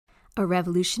A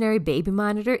revolutionary baby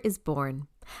monitor is born.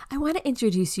 I want to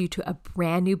introduce you to a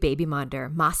brand new baby monitor,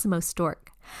 Massimo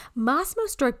Stork. Massimo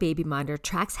Stork Baby Monitor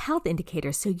tracks health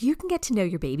indicators so you can get to know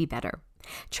your baby better.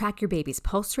 Track your baby's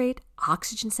pulse rate,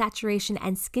 oxygen saturation,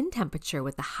 and skin temperature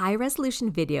with the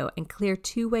high-resolution video and clear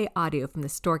two-way audio from the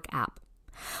Stork app.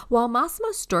 While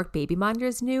Massimo Stork Baby Monitor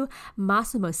is new,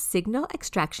 Massimo's signal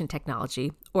extraction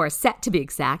technology, or SET to be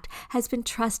exact, has been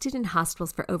trusted in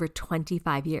hospitals for over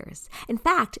 25 years. In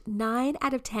fact, 9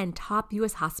 out of 10 top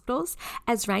U.S. hospitals,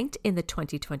 as ranked in the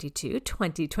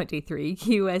 2022-2023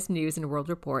 U.S. News and World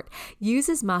Report,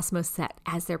 uses Massimo SET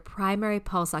as their primary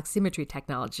pulse oximetry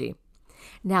technology.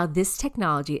 Now, this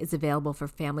technology is available for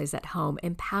families at home,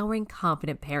 empowering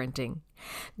confident parenting.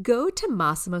 Go to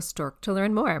Massimo Stork to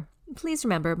learn more. Please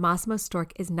remember, Massimo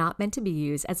Stork is not meant to be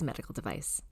used as a medical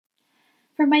device.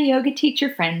 For my yoga teacher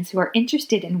friends who are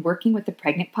interested in working with the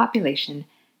pregnant population,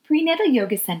 Perinatal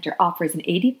Yoga Center offers an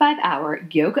 85-hour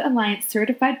Yoga Alliance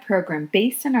certified program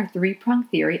based on our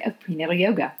three-pronged theory of prenatal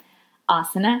yoga: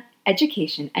 asana,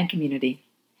 education, and community.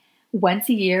 Once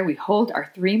a year, we hold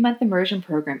our 3-month immersion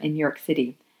program in New York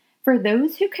City. For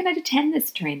those who cannot attend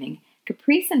this training,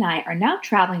 Caprice and I are now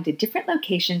traveling to different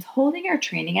locations holding our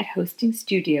training at hosting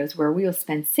studios where we will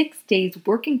spend 6 days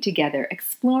working together,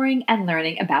 exploring and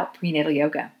learning about prenatal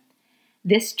yoga.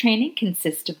 This training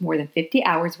consists of more than 50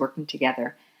 hours working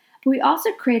together, but we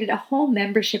also created a whole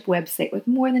membership website with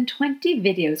more than 20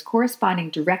 videos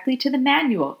corresponding directly to the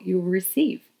manual you will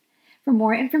receive. For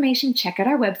more information, check out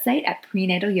our website at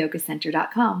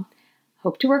prenatalyogacenter.com.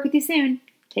 Hope to work with you soon.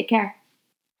 Take care.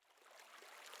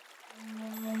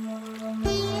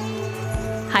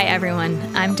 Hi everyone,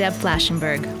 I'm Deb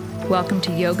Flashenberg. Welcome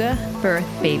to Yoga, Birth,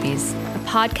 Babies, a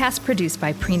podcast produced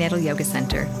by Prenatal Yoga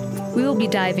Center. We will be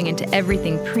diving into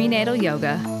everything prenatal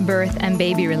yoga, birth, and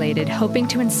baby related, hoping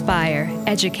to inspire,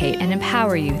 educate, and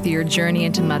empower you through your journey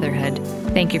into motherhood.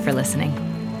 Thank you for listening.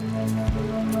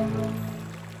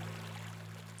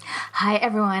 Hi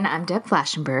everyone, I'm Deb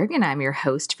Flashenberg and I'm your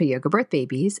host for Yoga Birth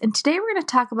Babies. And today we're going to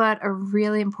talk about a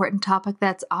really important topic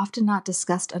that's often not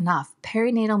discussed enough: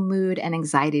 perinatal mood and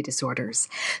anxiety disorders.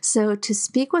 So to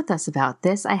speak with us about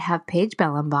this, I have Paige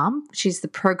Bellenbaum. She's the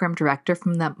program director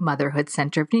from the Motherhood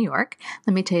Center of New York.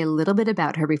 Let me tell you a little bit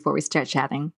about her before we start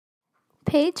chatting.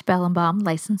 Paige Bellenbaum,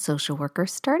 licensed social worker,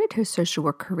 started her social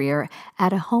work career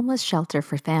at a homeless shelter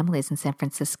for families in San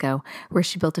Francisco, where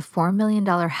she built a $4 million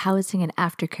housing and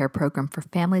aftercare program for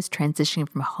families transitioning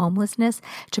from homelessness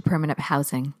to permanent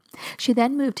housing. She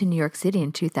then moved to New York City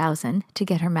in 2000 to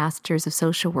get her master's of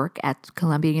social work at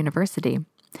Columbia University.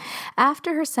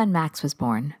 After her son Max was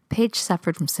born, Paige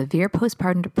suffered from severe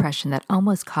postpartum depression that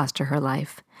almost cost her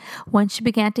life. Once she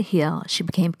began to heal, she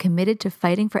became committed to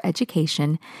fighting for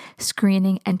education,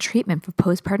 screening, and treatment for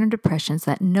postpartum depression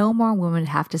so that no more women would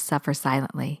have to suffer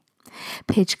silently.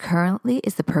 Paige currently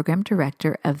is the program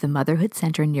director of the Motherhood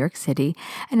Center in New York City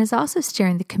and is also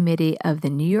steering the committee of the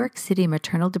New York City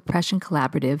Maternal Depression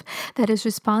Collaborative that is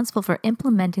responsible for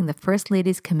implementing the First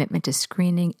Lady's commitment to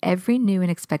screening every new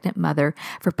and expectant mother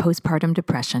for postpartum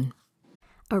depression.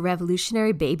 A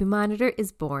revolutionary baby monitor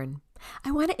is born.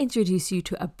 I want to introduce you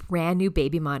to a brand new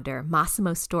baby monitor,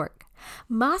 Massimo Stork.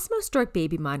 Massimo Stork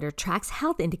Baby Monitor tracks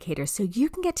health indicators so you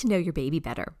can get to know your baby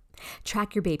better.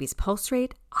 Track your baby's pulse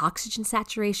rate, oxygen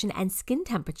saturation, and skin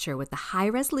temperature with the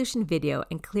high-resolution video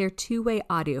and clear two-way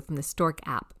audio from the Stork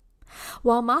app.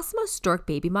 While Massimo Stork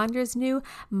Baby Monitor is new,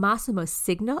 Massimo's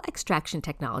signal extraction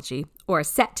technology, or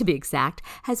SET to be exact,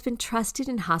 has been trusted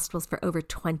in hospitals for over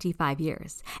 25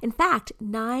 years. In fact,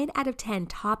 9 out of 10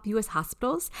 top U.S.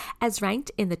 hospitals, as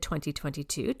ranked in the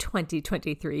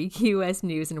 2022-2023 U.S.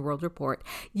 News and World Report,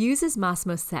 uses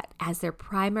Massimo SET as their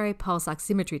primary pulse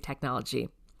oximetry technology.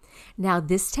 Now,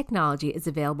 this technology is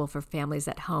available for families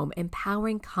at home,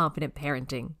 empowering confident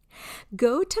parenting.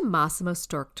 Go to Massimo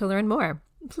Stork to learn more.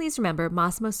 Please remember,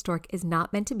 Massimo Stork is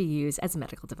not meant to be used as a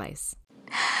medical device.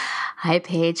 Hi,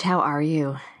 Paige. How are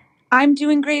you? I'm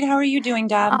doing great. How are you doing,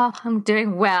 Deb? Oh, I'm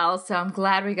doing well. So I'm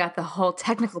glad we got the whole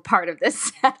technical part of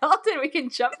this settled and we can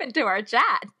jump into our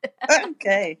chat.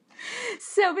 Okay.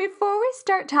 So before we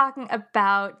start talking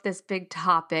about this big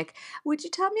topic, would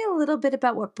you tell me a little bit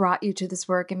about what brought you to this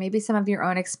work and maybe some of your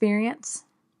own experience?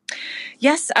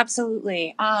 Yes,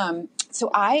 absolutely. So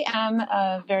I am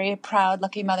a very proud,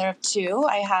 lucky mother of 2.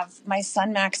 I have my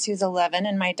son, Max, who's 11,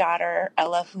 and my daughter,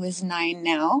 Ella, who is 9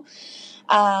 now.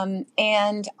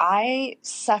 And I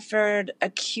suffered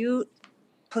acute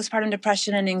postpartum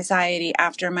depression and anxiety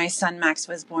after my son, Max,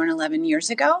 was born 11 years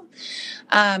ago.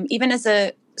 Even as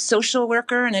a social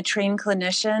worker and a trained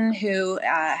clinician who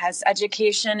has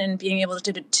education in being able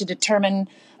to determine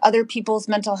other people's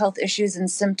mental health issues and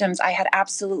symptoms, I had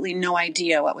absolutely no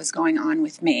idea what was going on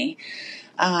with me.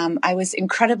 I was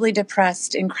incredibly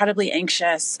depressed, incredibly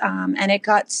anxious, and it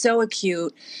got so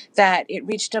acute that it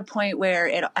reached a point where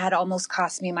it had almost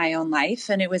cost me my own life.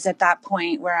 And it was at that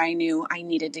point where I knew I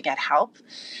needed to get help.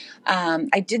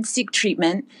 I did seek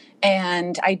treatment,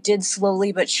 and I did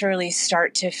slowly but surely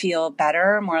start to feel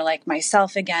better, more like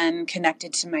myself again,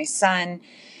 connected to my son.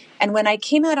 And when I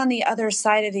came out on the other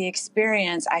side of the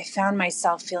experience, I found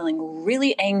myself feeling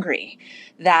really angry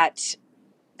that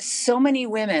so many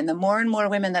women, the more and more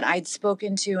women that I'd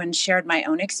spoken to and shared my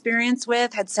own experience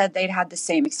with, had said they'd had the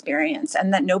same experience,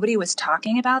 and that nobody was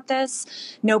talking about this.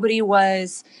 Nobody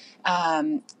was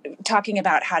talking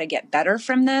about how to get better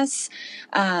from this.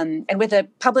 And with a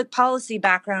public policy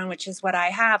background, which is what I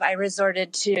have, I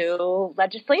resorted to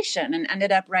legislation and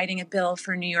ended up writing a bill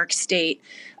for New York State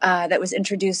that was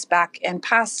introduced back and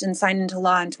passed and signed into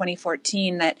law in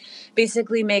 2014 that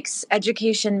basically makes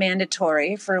education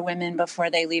mandatory for women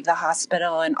before they leave the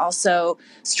hospital, and also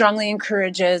strongly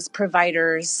encourages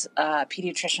providers,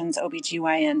 pediatricians,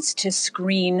 OBGYNs to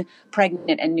screen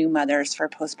pregnant and new mothers for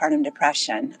postpartum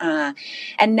depression.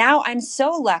 And now I'm so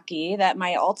lucky that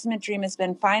my ultimate dream has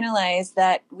been finalized,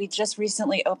 that we just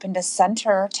recently opened a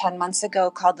center 10 months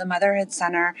ago called the Motherhood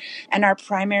Center. And our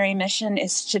primary mission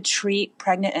is to treat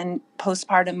pregnant and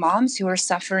postpartum moms who are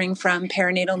suffering from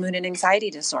perinatal mood and anxiety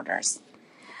disorders.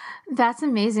 That's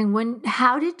amazing.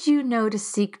 How did you know to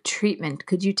seek treatment?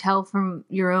 Could you tell from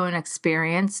your own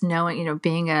experience, knowing,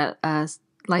 being a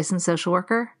licensed social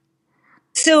worker?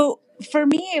 So for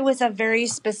me, it was a very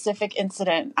specific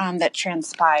incident that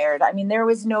transpired. I mean, there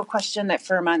was no question that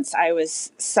for months I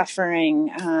was suffering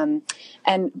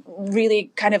and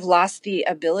really kind of lost the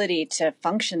ability to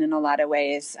function in a lot of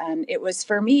ways. And it was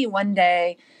for me one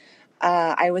day,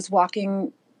 I was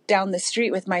walking down the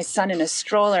street with my son in a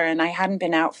stroller, and I hadn't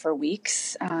been out for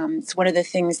weeks. It's one of the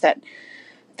things that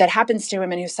happens to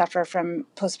women who suffer from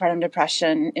postpartum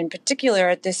depression in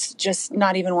particular, this just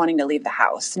not even wanting to leave the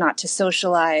house, not to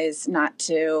socialize, not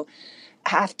to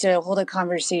have to hold a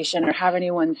conversation or have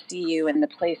anyone see you in the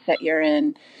place that you're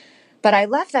in. But I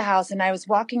left the house and I was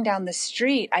walking down the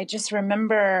street. I just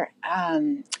remember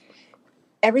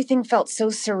everything felt so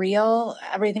surreal.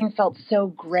 Everything felt so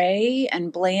gray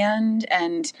and bland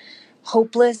and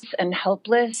hopeless and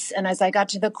helpless. And as I got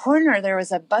to the corner, there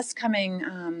was a bus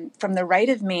coming from the right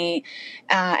of me.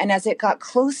 And as it got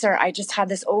closer, I just had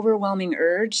this overwhelming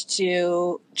urge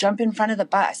to jump in front of the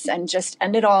bus and just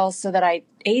end it all so that I,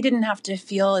 A, didn't have to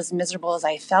feel as miserable as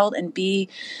I felt, and B,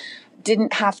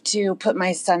 didn't have to put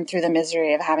my son through the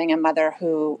misery of having a mother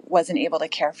who wasn't able to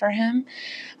care for him.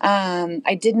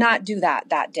 I did not do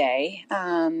that day.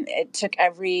 It took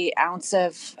every ounce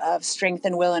of strength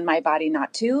and will in my body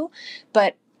not to.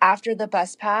 But after the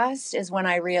bus passed is when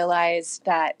I realized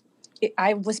that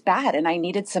I was bad and I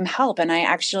needed some help. And I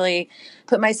actually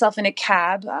put myself in a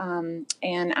cab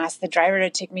and asked the driver to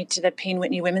take me to the Payne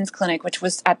Whitney Women's Clinic, which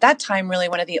was at that time really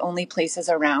one of the only places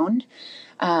around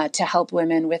to help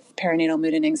women with perinatal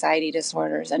mood and anxiety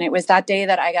disorders. And it was that day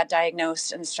that I got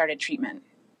diagnosed and started treatment.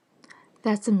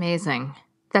 That's amazing.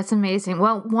 That's amazing.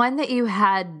 Well, one that you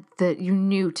had, that you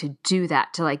knew to do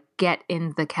that, to get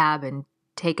in the cab and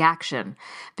take action,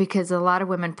 because a lot of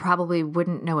women probably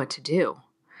wouldn't know what to do.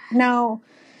 No.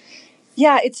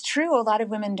 Yeah, it's true. A lot of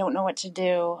women don't know what to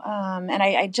do. And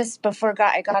I just, before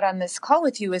I got on this call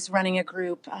with you, was running a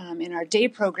group in our day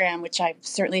program, which I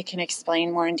certainly can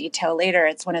explain more in detail later.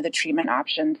 It's one of the treatment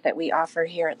options that we offer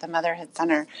here at the Motherhood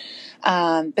Center.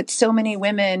 But so many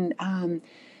women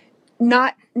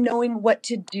not knowing what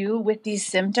to do with these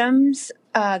symptoms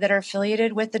that are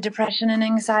affiliated with the depression and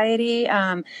anxiety,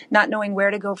 not knowing where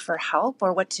to go for help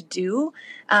or what to do,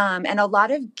 and a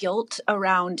lot of guilt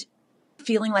around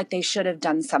feeling like they should have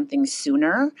done something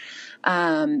sooner,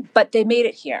 but they made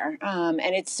it here. And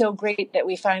it's so great that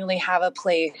we finally have a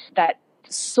place that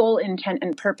sole intent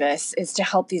and purpose is to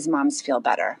help these moms feel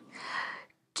better.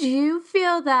 Do you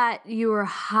feel that you were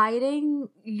hiding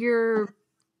your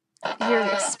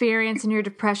experience and your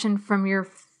depression from your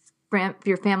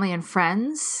family and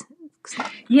friends?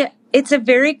 Yeah, it's a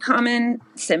very common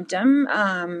symptom,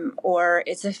 or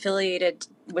it's affiliated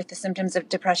with the symptoms of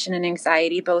depression and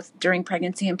anxiety, both during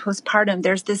pregnancy and postpartum.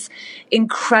 There's this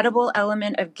incredible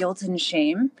element of guilt and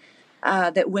shame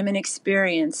that women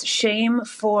experience. Shame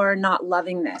for not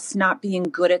loving this, not being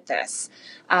good at this,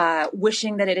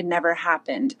 wishing that it had never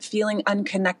happened, feeling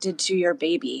unconnected to your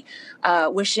baby,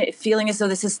 feeling as though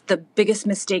this is the biggest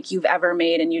mistake you've ever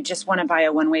made and you just want to buy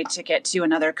a one-way ticket to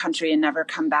another country and never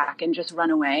come back and just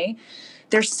run away.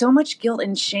 there's so much guilt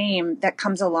and shame that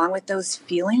comes along with those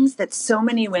feelings that so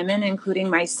many women, including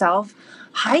myself,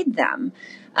 hide them.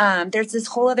 There's this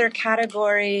whole other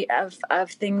category of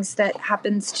things that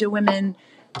happens to women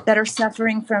that are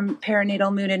suffering from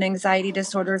perinatal mood and anxiety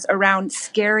disorders around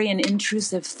scary and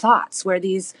intrusive thoughts, where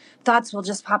these thoughts will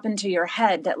just pop into your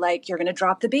head that like you're going to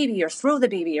drop the baby or throw the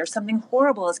baby or something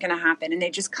horrible is going to happen. And they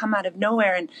just come out of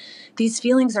nowhere. And these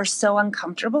feelings are so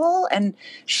uncomfortable and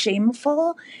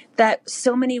shameful that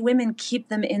so many women keep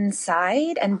them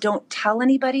inside and don't tell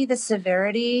anybody the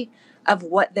severity of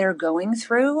what they're going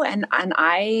through. And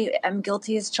I am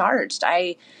guilty as charged.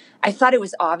 I thought it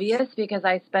was obvious because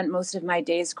I spent most of my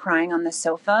days crying on the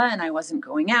sofa and I wasn't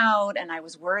going out and I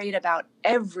was worried about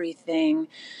everything.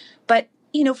 But,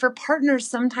 you know, for partners,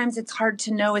 sometimes it's hard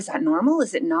to know, is that normal?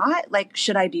 Is it not? Like,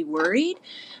 should I be worried?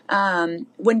 When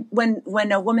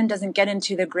a woman doesn't get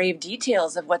into the grave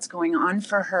details of what's going on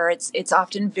for her, it's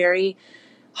often very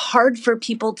hard for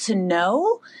people to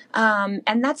know.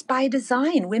 And that's by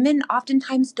design. Women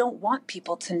oftentimes don't want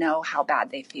people to know how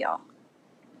bad they feel.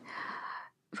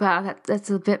 Wow, that's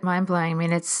a bit mind-blowing. I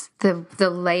mean, it's the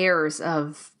layers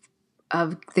of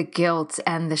the guilt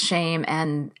and the shame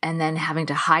and then having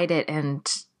to hide it and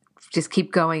just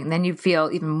keep going. And then you feel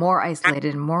even more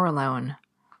isolated and more alone.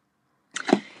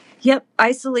 Yep.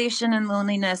 Isolation and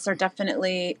loneliness are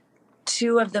definitely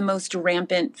two of the most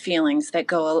rampant feelings that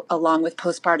go along with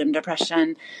postpartum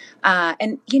depression.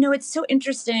 And, you know, it's so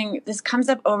interesting. This comes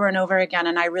up over and over again,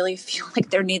 and I really feel like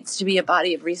there needs to be a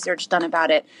body of research done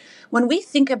about it. When we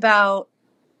think about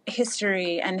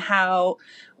history and how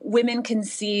women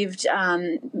conceived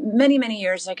many, many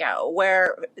years ago,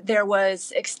 where there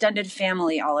was extended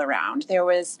family all around, there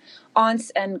was aunts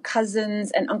and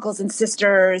cousins and uncles and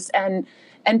sisters and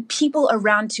people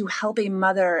around to help a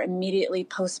mother immediately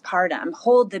postpartum,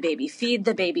 hold the baby, feed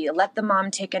the baby, let the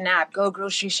mom take a nap, go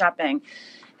grocery shopping,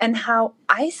 and how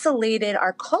isolated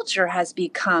our culture has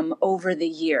become over the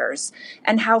years,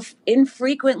 and how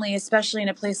infrequently, especially in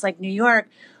a place like New York,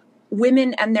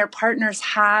 women and their partners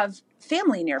have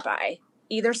family nearby,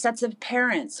 either sets of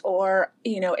parents or,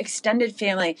 you know, extended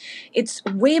family. It's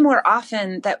way more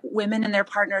often that women and their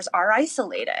partners are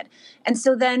isolated. And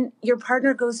so then your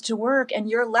partner goes to work and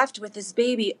you're left with this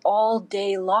baby all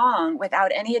day long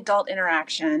without any adult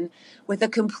interaction, with a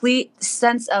complete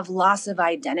sense of loss of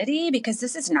identity, because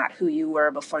this is not who you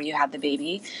were before you had the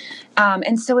baby.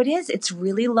 And so it's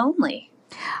really lonely.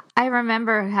 I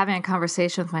remember having a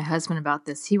conversation with my husband about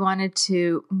this. He wanted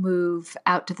to move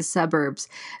out to the suburbs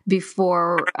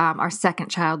before our second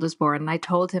child was born. And I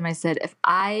told him, I said, if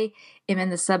I am in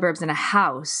the suburbs in a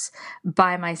house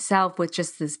by myself with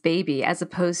just this baby, as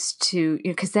opposed to,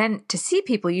 because then to see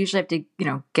people, you usually have to,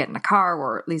 get in a car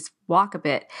or at least walk a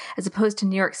bit, as opposed to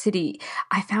New York City.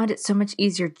 I found it so much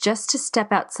easier just to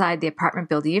step outside the apartment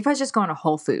building. If I was just going to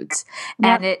Whole Foods,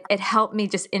 and it helped me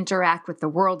just interact with the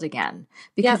world again,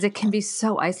 because it can be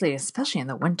so isolating, especially in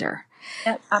the winter.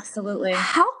 Yep, absolutely.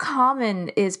 How common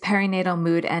is perinatal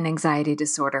mood and anxiety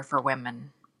disorder for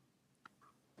women?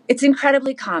 It's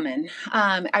incredibly common.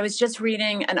 I was just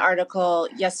reading an article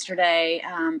yesterday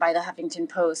by the Huffington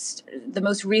Post. The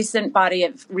most recent body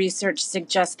of research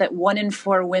suggests that 1 in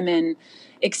 4 women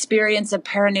experience a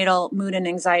perinatal mood and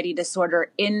anxiety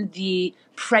disorder in the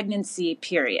pregnancy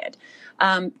period.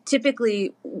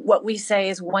 Typically, what we say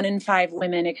is 1 in 5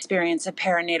 women experience a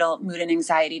perinatal mood and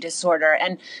anxiety disorder.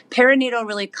 And perinatal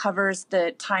really covers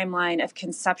the timeline of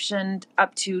conception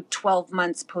up to 12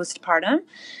 months postpartum.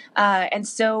 And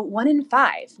so 1 in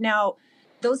 5. Now,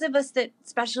 those of us that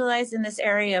specialize in this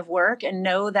area of work and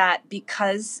know that,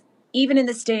 because even in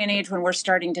this day and age when we're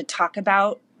starting to talk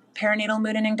about perinatal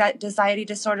mood and anxiety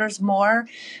disorders more,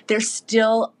 there's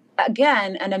still,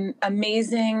 again, an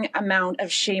amazing amount of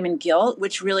shame and guilt,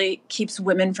 which really keeps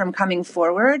women from coming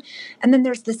forward. And then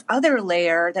there's this other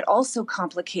layer that also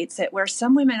complicates it, where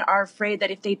some women are afraid that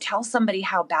if they tell somebody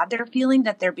how bad they're feeling,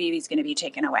 that their baby's going to be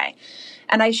taken away.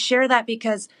 And I share that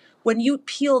because when you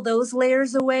peel those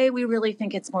layers away, we really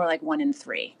think it's more like 1 in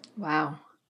 3. Wow.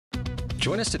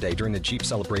 Join us today during the Jeep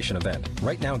Celebration event.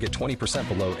 Right now, get 20%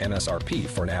 below MSRP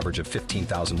for an average of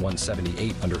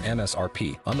 $15,178 under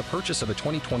MSRP on the purchase of a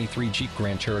 2023 Jeep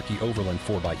Grand Cherokee Overland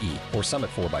 4xE or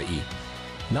Summit 4xE.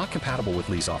 Not compatible with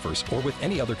lease offers or with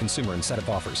any other consumer incentive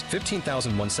offers.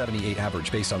 $15,178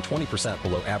 average based on 20%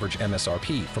 below average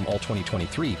MSRP from all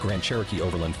 2023 Grand Cherokee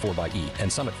Overland 4xE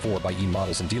and Summit 4xE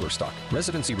models in dealer stock.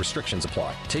 Residency restrictions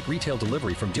apply. Take retail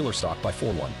delivery from dealer stock by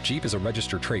 4/1. Jeep is a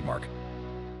registered trademark.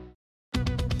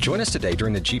 Join us today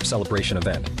during the Jeep Celebration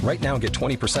event. Right now, get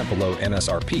 20% below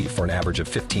MSRP for an average of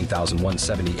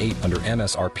 $15,178 under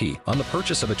MSRP on the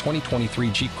purchase of a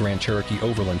 2023 Jeep Grand Cherokee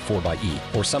Overland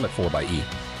 4xE or Summit 4xE.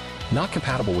 Not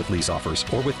compatible with lease offers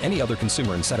or with any other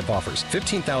consumer incentive offers.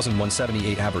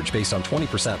 $15,178 average based on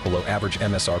 20% below average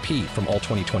MSRP from all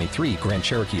 2023 Grand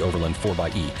Cherokee Overland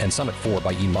 4xE and Summit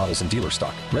 4xE models in dealer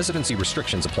stock. Residency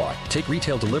restrictions apply. Take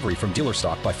retail delivery from dealer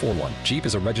stock by 4/1. Jeep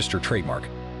is a registered trademark.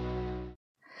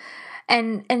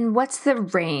 And what's the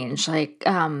range? Like,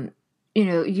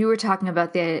 you were talking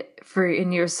about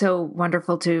and you're so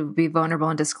wonderful to be vulnerable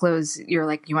and disclose. You're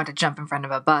like, you want to jump in front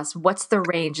of a bus. What's the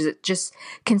range? Is it just,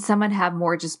 can someone have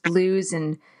more just blues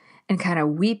and kind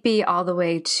of weepy all the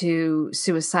way to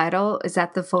suicidal? Is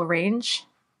that the full range?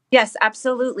 Yes,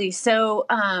 absolutely. So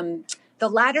the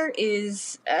latter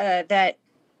is that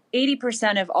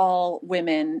 80% of all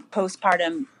women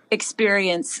postpartum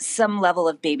experience some level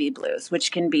of baby blues,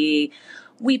 which can be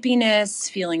weepiness,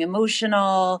 feeling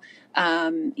emotional,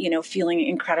 feeling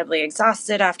incredibly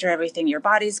exhausted after everything your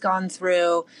body's gone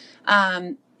through.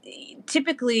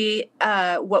 Typically,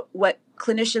 what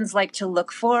clinicians like to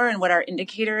look for and what our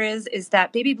indicator is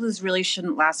that baby blues really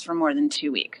shouldn't last for more than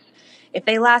 2 weeks. If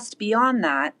they last beyond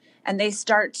that and they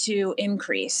start to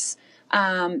increase,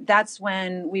 that's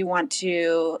when we want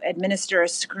to administer a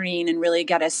screen and really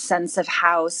get a sense of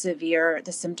how severe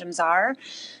the symptoms are.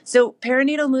 So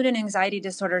perinatal mood and anxiety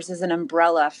disorders is an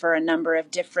umbrella for a number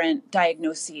of different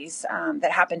diagnoses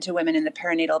that happen to women in the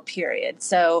perinatal period.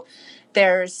 So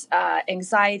there's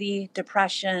anxiety,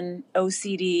 depression,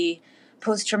 OCD,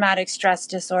 post-traumatic stress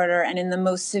disorder, and in the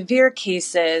most severe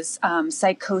cases,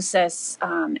 psychosis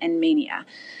and mania.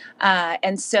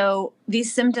 And so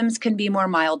these symptoms can be more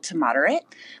mild to moderate,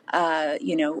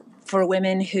 for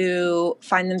women who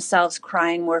find themselves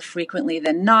crying more frequently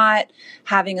than not,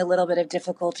 having a little bit of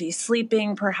difficulty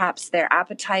sleeping, perhaps their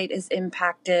appetite is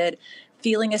impacted,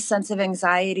 feeling a sense of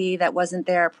anxiety that wasn't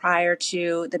there prior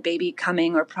to the baby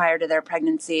coming or prior to their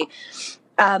pregnancy.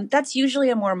 That's usually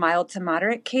a more mild to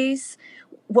moderate case.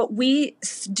 What we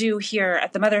do here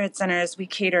at the Motherhood Center is we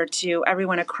cater to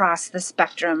everyone across the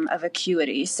spectrum of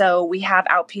acuity. So we have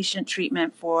outpatient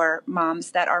treatment for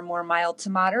moms that are more mild to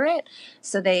moderate,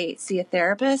 so they see a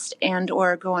therapist and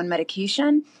or go on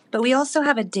medication. But we also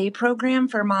have a day program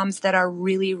for moms that are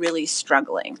really, really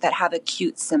struggling, that have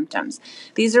acute symptoms.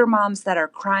 These are moms that are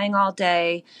crying all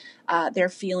day. They're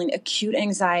feeling acute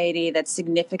anxiety that's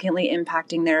significantly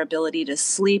impacting their ability to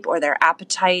sleep or their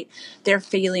appetite. They're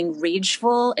feeling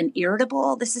rageful and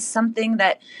irritable. This is something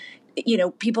that,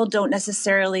 people don't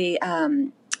necessarily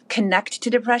connect to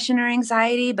depression or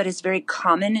anxiety, but is very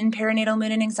common in perinatal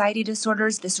mood and anxiety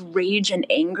disorders. This rage and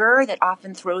anger that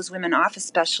often throws women off,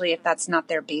 especially if that's not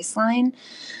their baseline.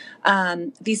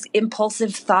 These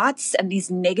impulsive thoughts and these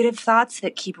negative thoughts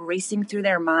that keep racing through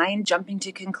their mind, jumping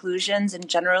to conclusions and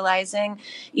generalizing,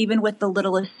 even with the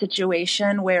littlest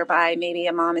situation whereby maybe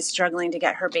a mom is struggling to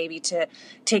get her baby to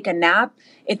take a nap.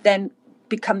 It then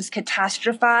becomes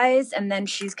catastrophized, and then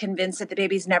she's convinced that the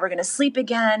baby's never going to sleep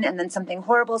again, and then something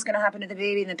horrible is going to happen to the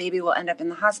baby, and the baby will end up in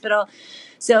the hospital.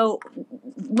 So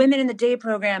women in the day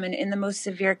program and in the most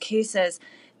severe cases,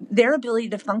 their ability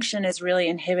to function is really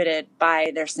inhibited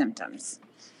by their symptoms.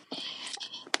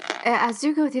 As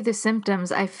you go through the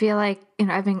symptoms, I feel like,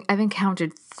 I've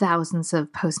encountered thousands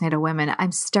of postnatal women.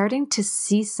 I'm starting to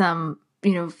see some,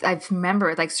 I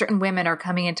remember like certain women are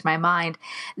coming into my mind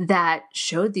that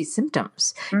showed these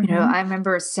symptoms. Mm-hmm. I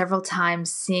remember several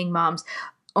times seeing moms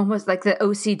almost like the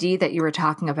OCD that you were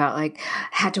talking about, like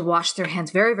had to wash their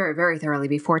hands very, very, very thoroughly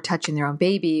before touching their own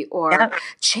baby, or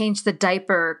change the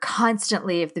diaper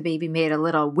constantly if the baby made a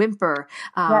little whimper,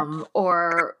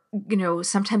 or,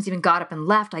 sometimes even got up and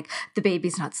left, like the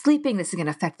baby's not sleeping. This is going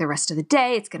to affect the rest of the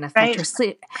day. It's going to affect her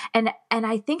sleep. And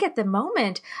I think at the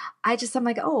moment, I'm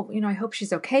like, I hope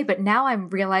she's okay. But now I'm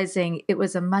realizing it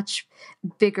was a much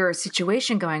bigger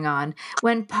situation going on.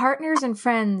 When partners and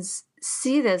friends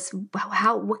see this,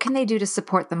 what can they do to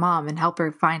support the mom and help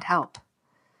her find help?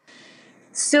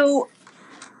 So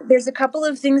there's a couple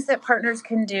of things that partners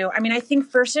can do. I think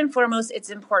first and foremost,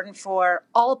 it's important for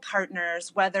all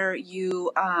partners, whether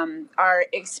you are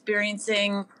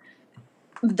experiencing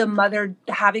the mother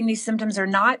having these symptoms or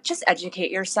not, just educate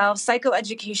yourself.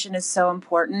 Psychoeducation is so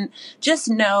important. Just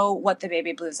know what the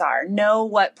baby blues are. Know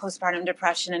what postpartum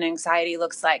depression and anxiety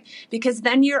looks like, because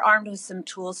then you're armed with some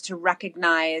tools to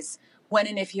recognize when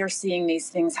and if you're seeing these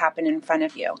things happen in front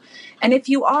of you. And if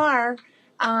you are,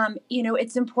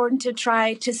 It's important to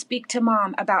try to speak to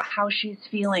mom about how she's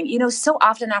feeling. So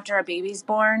often after a baby's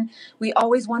born, we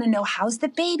always want to know, how's the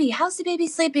baby? How's the baby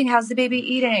sleeping? How's the baby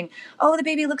eating? Oh, the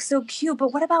baby looks so cute.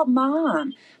 But what about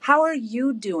mom? How are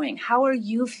you doing? How are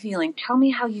you feeling? Tell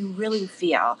me how you really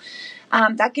feel.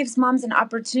 That gives moms an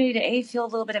opportunity to feel a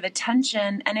little bit of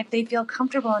attention. And if they feel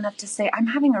comfortable enough to say, I'm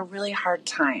having a really hard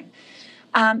time.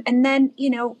 And then,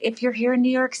 if you're here in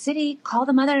New York City, call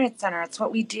the Motherhood Center. It's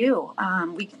what we do.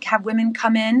 We have women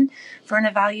come in for an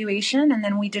evaluation, and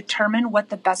then we determine what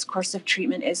the best course of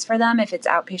treatment is for them, if it's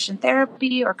outpatient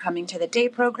therapy or coming to the day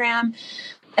program.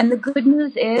 And the good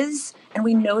news is, and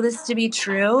we know this to be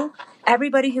true,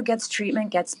 everybody who gets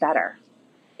treatment gets better.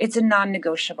 It's a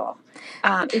non-negotiable.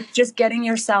 It's just getting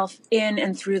yourself in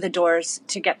and through the doors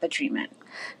to get the treatment.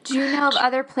 Do you know of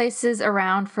other places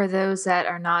around for those that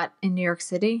are not in New York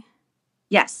City?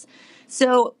 Yes.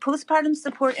 So Postpartum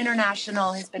Support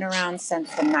International has been around since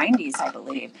the 90s, I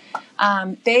believe.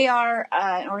 They are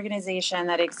an organization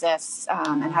that exists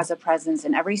and has a presence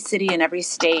in every city and every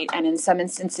state, and in some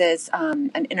instances,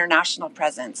 an international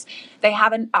presence. They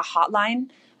have a hotline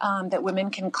that women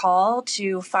can call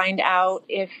to find out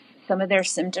if some of their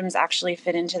symptoms actually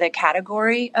fit into the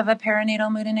category of a perinatal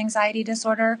mood and anxiety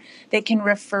disorder. They can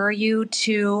refer you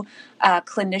to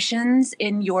clinicians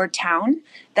in your town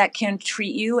that can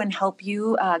treat you and help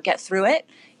you get through it,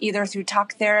 either through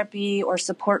talk therapy or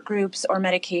support groups or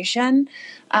medication.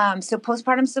 So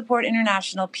Postpartum Support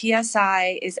International,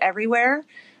 PSI, is everywhere,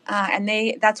 and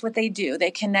that's what they do.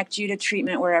 They connect you to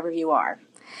treatment wherever you are.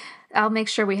 I'll make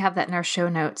sure we have that in our show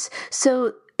notes.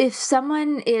 So if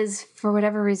someone is, for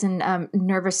whatever reason,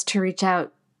 nervous to reach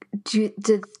out,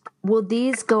 will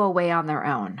these go away on their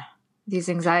own, these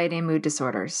anxiety and mood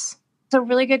disorders? It's a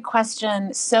really good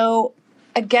question. So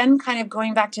again, kind of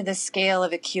going back to the scale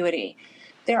of acuity,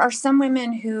 there are some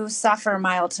women who suffer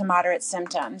mild to moderate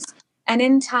symptoms. And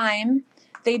in time,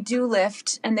 they do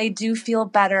lift and they do feel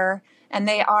better, and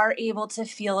they are able to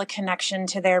feel a connection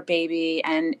to their baby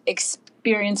and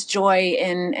experience joy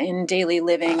in daily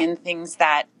living and things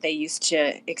that they used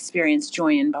to experience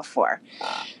joy in before.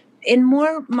 In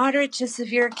more moderate to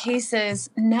severe cases,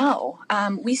 no.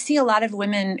 We see a lot of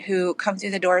women who come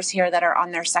through the doors here that are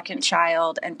on their second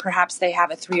child, and perhaps they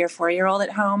have a 3 or 4-year-old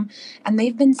at home, and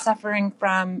they've been suffering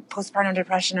from postpartum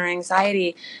depression or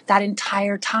anxiety that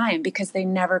entire time because they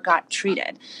never got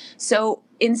treated. So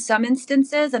in some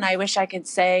instances, and I wish I could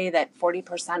say that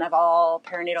 40% of all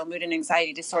perinatal mood and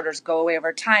anxiety disorders go away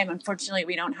over time. Unfortunately,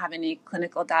 we don't have any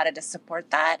clinical data to support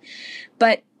that.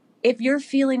 But if you're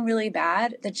feeling really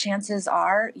bad, the chances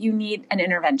are you need an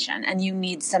intervention and you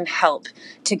need some help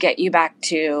to get you back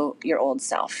to your old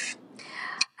self.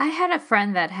 I had a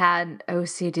friend that had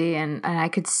OCD, and I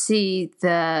could see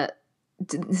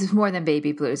this is more than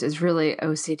baby blues. It's really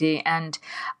OCD. And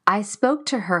I spoke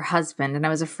to her husband, and I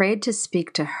was afraid to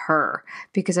speak to her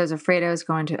because I was afraid I was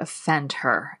going to offend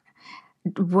her.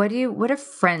 What do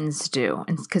friends do?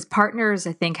 And because partners,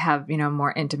 I think, have,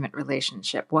 more intimate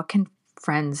relationship. What can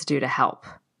friends do to help?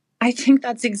 I think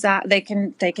that's they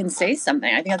can say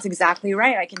something. I think that's exactly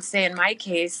right. I can say in my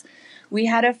case, we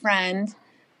had a friend,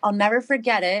 I'll never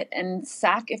forget it. And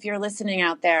Zach, if you're listening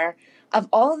out there, of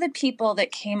all the people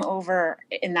that came over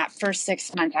in that first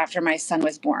 6 months after my son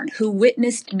was born, who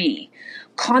witnessed me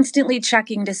constantly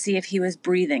checking to see if he was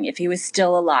breathing, if he was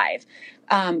still alive,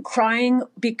 crying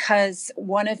because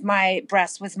one of my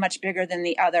breasts was much bigger than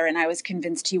the other and I was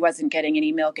convinced he wasn't getting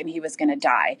any milk and he was going to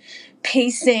die,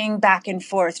 pacing back and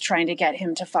forth trying to get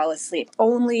him to fall asleep,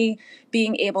 only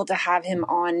being able to have him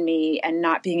on me and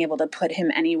not being able to put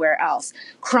him anywhere else,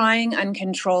 crying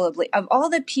uncontrollably. Of all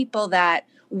the people that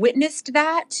witnessed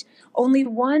that, only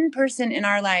one person in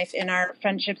our life, in our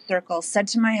friendship circle, said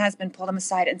to my husband, pulled him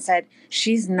aside and said,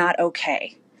 "She's not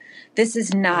okay. This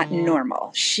is not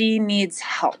normal. She needs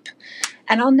help."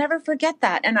 And I'll never forget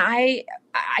that. And I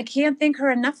can't thank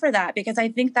her enough for that, because I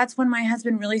think that's when my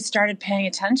husband really started paying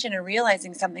attention and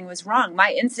realizing something was wrong.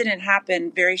 My incident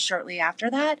happened very shortly after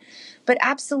that. But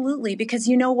absolutely, because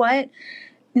you know what?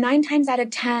 9 times out of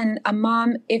 10, a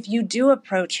mom, if you do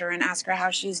approach her and ask her how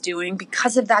she's doing,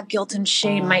 because of that guilt and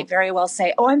shame, might very well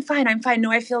say, "Oh, I'm fine.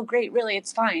 No, I feel great. Really,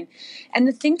 it's fine." And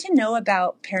the thing to know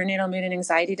about perinatal mood and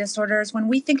anxiety disorders, when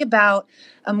we think about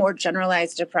a more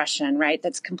generalized depression, right,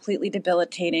 that's completely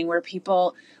debilitating, where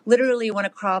people literally want to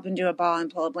crawl up into a ball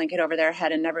and pull a blanket over their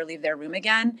head and never leave their room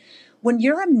again. When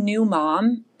you're a new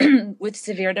mom with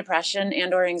severe depression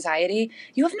and or anxiety,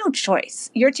 you have no choice.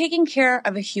 You're taking care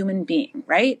of a human being,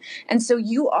 right? And so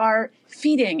you are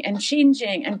feeding and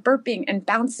changing and burping and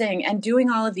bouncing and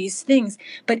doing all of these things.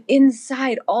 But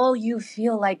inside, all you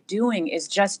feel like doing is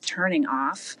just turning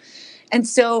off. And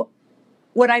so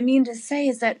what I mean to say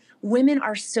is that women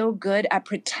are so good at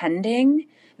pretending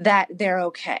that they're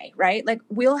okay, right? Like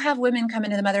we'll have women come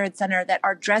into the Motherhood Center that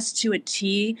are dressed to a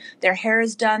T. Their hair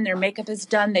is done. Their makeup is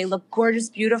done. They look gorgeous,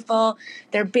 beautiful.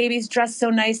 Their baby's dressed so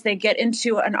nice. They get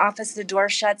into an office, the door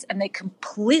shuts, and they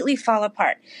completely fall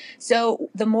apart.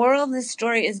 So the moral of this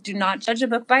story is do not judge a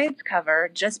book by its cover.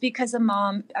 Just because a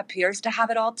mom appears to have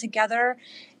it all together,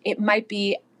 it might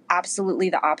be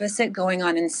absolutely the opposite going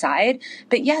on inside.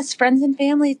 But yes, friends and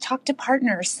family, talk to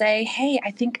partners, say, hey, I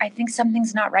think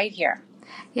something's not right here.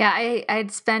 Yeah,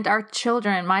 I'd spent our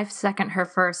children, my second, her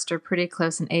first, are pretty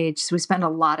close in age. So we spent a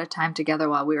lot of time together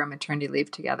while we were on maternity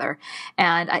leave together.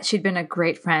 And she'd been a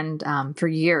great friend for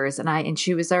years, and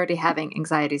she was already having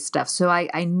anxiety stuff. So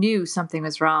I knew something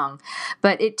was wrong,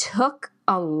 but it took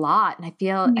a lot.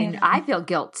 And I feel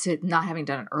guilt to not having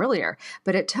done it earlier,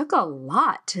 but it took a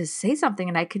lot to say something.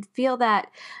 And I could feel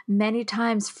that many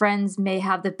times friends may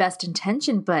have the best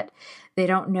intention, but they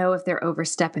don't know if they're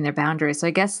overstepping their boundaries. So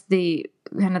I guess the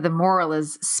moral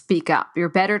is speak up. You're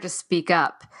better to speak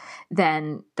up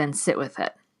than sit with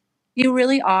it. You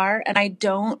really are. And I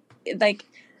don't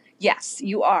yes,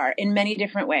 you are in many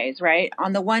different ways, right?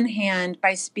 On the one hand,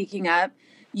 by speaking up,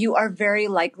 you are very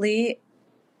likely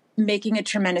making a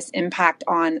tremendous impact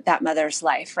on that mother's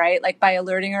life, right? Like by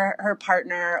alerting her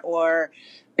partner or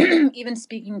even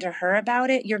speaking to her about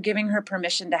it, you're giving her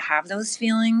permission to have those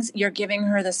feelings. You're giving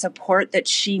her the support that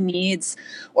she needs,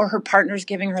 or her partner's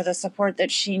giving her the support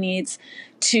that she needs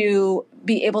to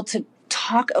be able to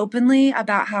talk openly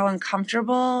about how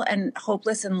uncomfortable and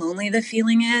hopeless and lonely the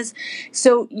feeling is.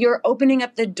 So you're opening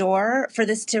up the door for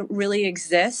this to really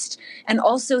exist and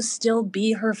also still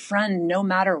be her friend no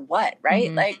matter what, right?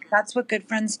 Mm-hmm. Like that's what good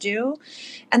friends do.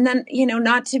 And then,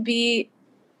 not to be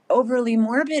overly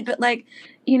morbid, but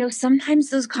sometimes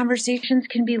those conversations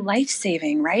can be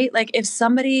life-saving, right? Like if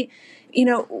somebody,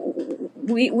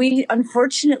 we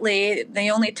unfortunately, the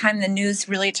only time the news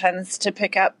really tends to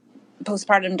pick up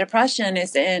postpartum depression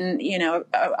is in,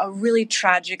 a really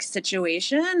tragic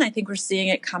situation. I think we're seeing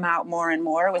it come out more and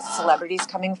more with celebrities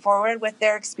coming forward with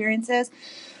their experiences.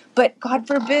 But God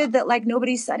forbid that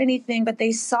nobody said anything, but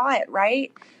they saw it,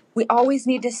 right? We always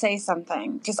need to say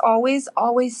something. Just always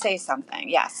say something.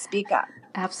 Yes, speak up.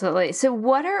 Absolutely. So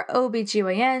what are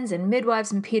OBGYNs and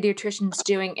midwives and pediatricians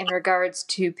doing in regards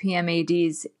to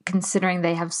PMADs, considering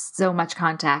they have so much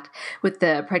contact with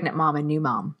the pregnant mom and new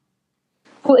mom?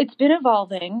 Well, it's been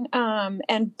evolving,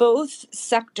 and both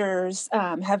sectors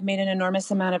have made an enormous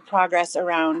amount of progress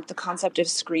around the concept of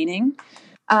screening.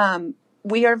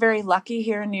 We are very lucky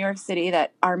here in New York City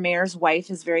that our mayor's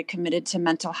wife is very committed to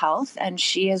mental health, and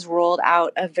she has rolled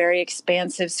out a very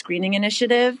expansive screening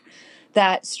initiative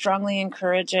that strongly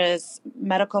encourages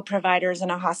medical providers in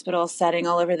a hospital setting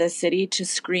all over the city to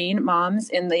screen moms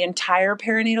in the entire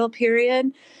perinatal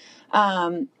period.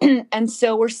 And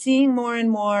so we're seeing more and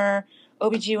more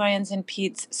OBGYNs and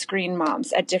peds screen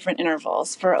moms at different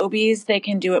intervals. For OBs, they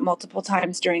can do it multiple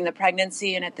times during the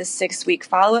pregnancy and at the 6-week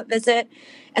follow-up visit.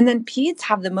 And then peds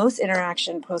have the most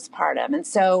interaction postpartum. And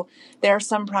so there are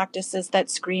some practices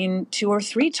that screen 2 or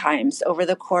 3 times over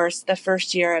the course, the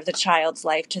first year of the child's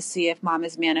life to see if mom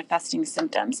is manifesting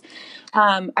symptoms.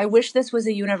 I wish this was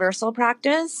a universal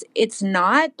practice. It's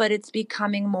not, but it's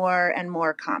becoming more and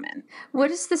more common. What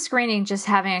is the screening? Just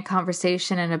having a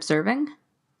conversation and observing?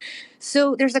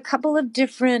 So there's a couple of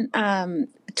different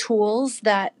tools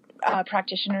that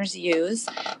practitioners use.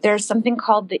 There's something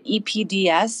called the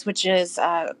EPDS, which is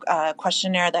a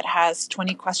questionnaire that has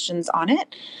 20 questions on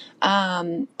it.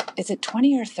 Is it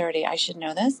 20 or 30? I should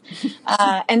know this.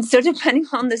 And so depending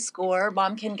on the score,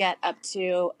 mom can get up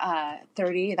to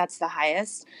 30. That's the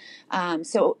highest.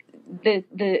 So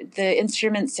the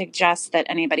instrument suggests that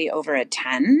anybody over a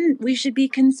 10 we should be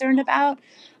concerned about.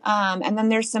 And then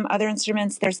there's some other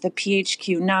instruments. There's the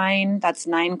PHQ-9. That's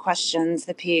 9 questions.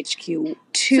 The PHQ-2.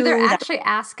 So they're actually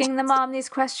asking the mom these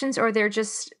questions, or they're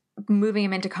just moving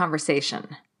them into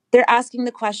conversation? They're asking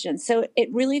the questions. So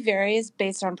it really varies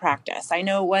based on practice. I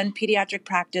know one pediatric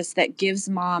practice that gives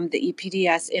mom the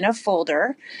EPDS in a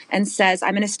folder and says,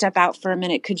 I'm going to step out for a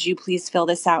minute. Could you please fill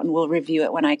this out and we'll review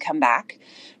it when I come back?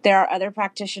 There are other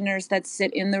practitioners that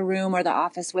sit in the room or the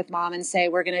office with mom and say,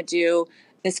 we're going to do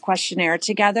this questionnaire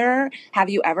together. Have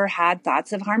you ever had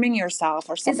thoughts of harming yourself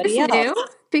or somebody Is this else? new?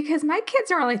 Because my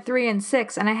kids are only 3 and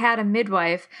 6, and I had a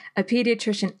midwife, a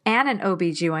pediatrician, and an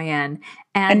OBGYN,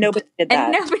 And nobody did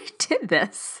that. And nobody did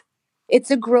this. It's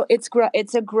a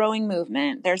growing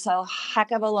movement. There's a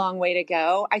heck of a long way to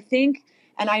go. I think,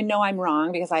 and I know I'm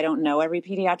wrong because I don't know every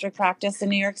pediatric practice in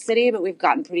New York City, but we've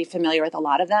gotten pretty familiar with a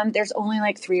lot of them. There's only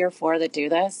like 3 or 4 that do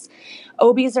this.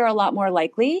 OBs are a lot more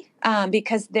likely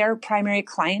because their primary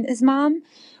client is mom.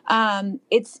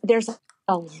 There's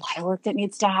a lot of work that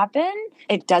needs to happen.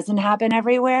 It doesn't happen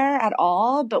everywhere at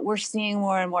all, but we're seeing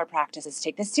more and more practices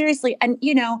take this seriously. And,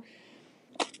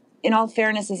 in all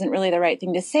fairness, isn't really the right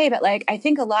thing to say, but like, I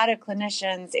think a lot of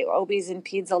clinicians, OBs and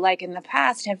peds alike in the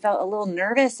past, have felt a little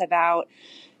nervous about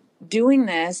doing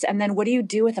this. And then what do you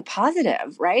do with a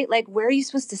positive, right? Like, where are you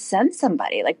supposed to send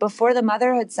somebody? Like, before the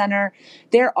Motherhood Center,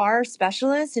 there are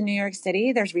specialists in New York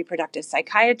City. There's reproductive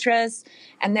psychiatrists,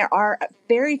 and there are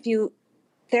very few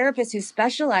therapists who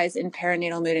specialize in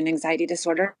perinatal mood and anxiety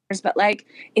disorders, but like,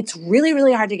 it's really,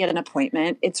 really hard to get an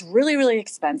appointment. It's really, really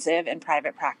expensive in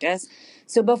private practice.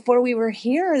 So before we were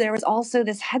here, there was also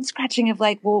this head scratching of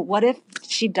like, well, what if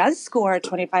she does score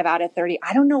 25 out of 30?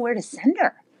 I don't know where to send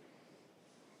her.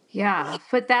 Yeah,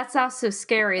 but that's also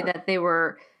scary that they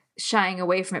were shying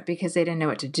away from it because they didn't know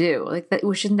what to do. Like,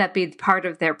 shouldn't that be part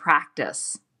of their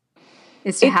practice,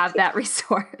 is to have that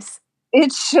resource?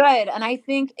 It should. And I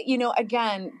think,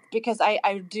 again, because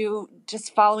I do,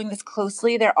 just following this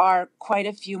closely, there are quite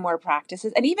a few more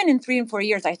practices. And even in 3 and 4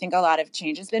 years, I think a lot of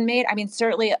change has been made. I mean,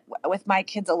 certainly with my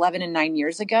kids 11 and 9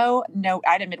 years ago,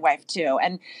 I had a midwife too.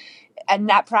 And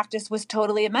that practice was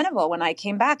totally amenable when I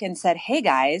came back and said, hey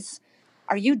guys,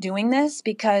 are you doing this?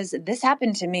 Because this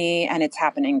happened to me and it's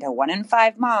happening to 1 in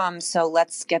 5 moms. So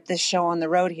let's get this show on the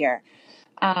road here.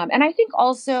 And I think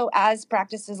also as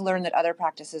practices learn that other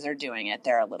practices are doing it,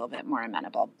 they're a little bit more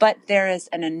amenable. But there is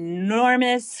an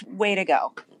enormous way to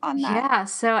go on that. Yeah.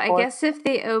 So I guess if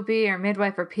the OB or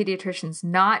midwife or pediatrician's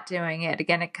not doing it,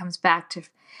 again, it comes back to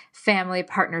family,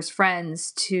 partners,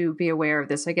 friends to be aware of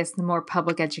this. I guess the more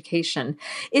public education.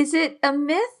 Is it a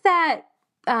myth that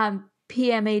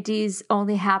PMADs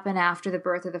only happen after the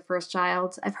birth of the first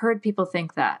child? I've heard people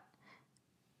think that.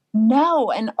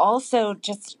 No. And also,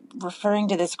 just referring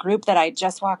to this group that I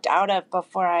just walked out of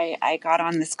before I got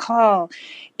on this call,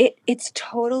 it's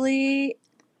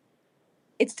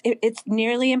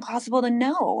nearly impossible to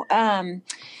know.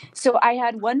 So I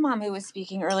had one mom who was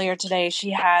speaking earlier today. She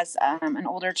has an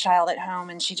older child at home,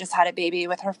 and she just had a baby.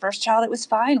 With her first child, it was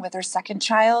fine. With her second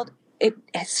child, it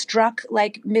struck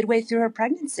like midway through her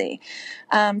pregnancy.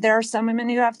 There are some women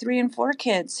who have 3 and 4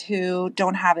 kids who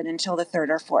don't have it until the 3rd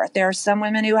or 4th. There are some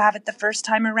women who have it the first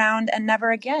time around and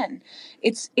never again.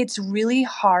 It's really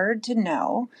hard to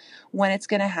know when it's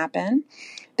going to happen.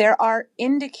 There are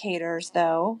indicators,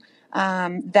 though,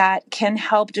 that can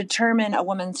help determine a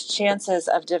woman's chances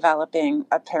of developing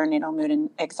a perinatal mood and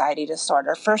anxiety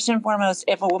disorder. First and foremost,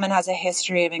 if a woman has a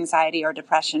history of anxiety or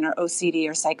depression or OCD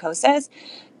or psychosis,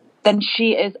 then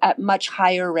she is at much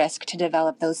higher risk to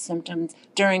develop those symptoms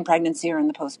during pregnancy or in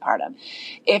the postpartum.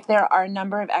 If there are a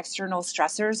number of external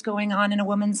stressors going on in a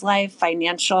woman's life,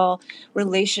 financial,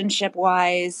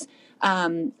 relationship-wise,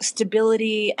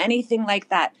 stability, anything like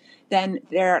that, then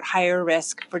they're at higher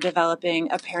risk for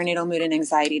developing a perinatal mood and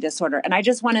anxiety disorder. And I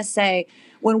just want to say,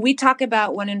 when we talk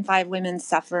about 1 in 5 women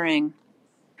suffering,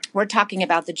 we're talking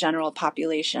about the general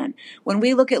population. When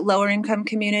we look at lower income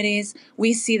communities,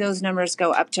 we see those numbers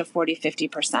go up to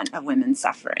 40-50% of women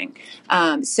suffering.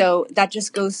 So that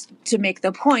just goes to make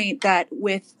the point that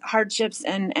with hardships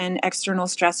and external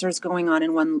stressors going on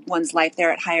in one's life,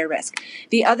 they're at higher risk.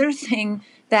 The other thing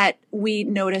that we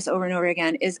notice over and over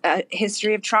again is a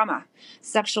history of trauma,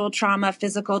 sexual trauma,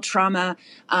 physical trauma.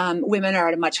 Women are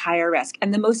at a much higher risk.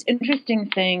 And the most interesting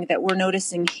thing that we're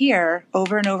noticing here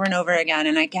over and over and over again,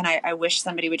 and again, I wish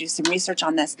somebody would do some research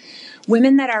on this,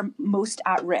 women that are most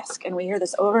at risk, and we hear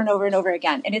this over and over and over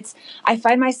again. And I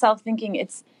find myself thinking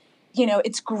it's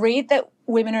great that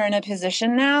women are in a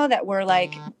position now that we're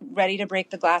like ready to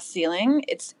break the glass ceiling.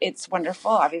 It's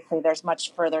wonderful. Obviously, there's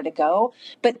much further to go.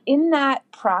 But in that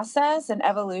process and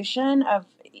evolution of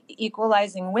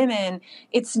equalizing women,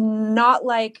 it's not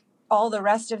like all the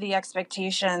rest of the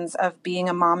expectations of being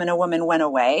a mom and a woman went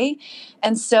away.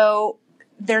 And so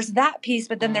there's that piece,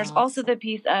 but then there's also the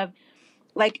piece of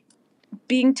like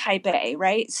being type A,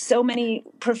 right? So many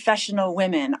professional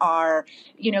women are,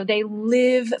 they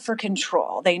live for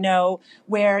control. They know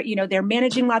where, they're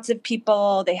managing lots of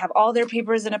people. They have all their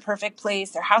papers in a perfect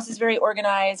place. Their house is very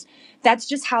organized. That's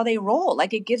just how they roll.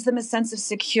 Like, it gives them a sense of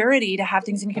security to have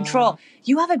things in control.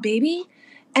 You have a baby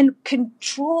and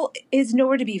control is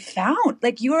nowhere to be found.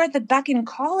 Like, you are at the beck and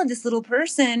call of this little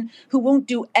person who won't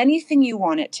do anything you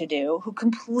want it to do, who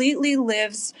completely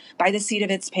lives by the seat of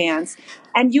its pants.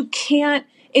 And you can't,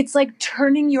 it's like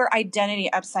turning your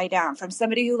identity upside down from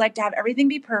somebody who liked to have everything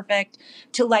be perfect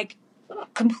to like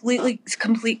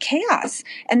complete chaos.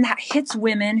 And that hits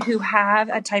women who have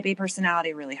a type A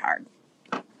personality really hard.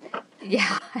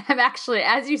 Yeah, I'm actually,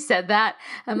 as you said that,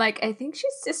 I'm like, I think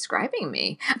she's describing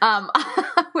me,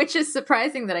 which is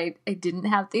surprising that I didn't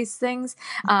have these things.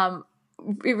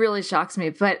 It really shocks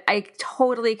me, but I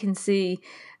totally can see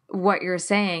what you're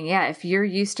saying. Yeah, if you're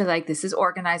used to like, this is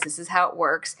organized, this is how it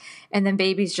works. And then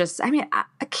babies just, I mean,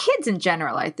 kids in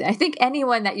general, I think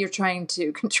anyone that you're trying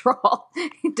to control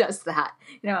does that.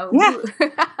 You know, Yeah.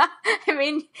 I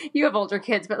mean, you have older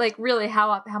kids, but like really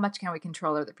how much can we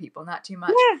control other people? Not too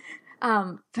much. Yeah.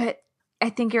 But I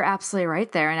think you're absolutely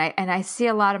right there. And I see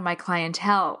a lot of my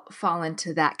clientele fall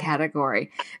into that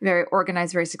category, very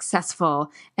organized, very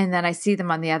successful. And then I see them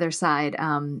on the other side.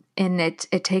 And it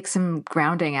takes some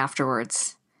grounding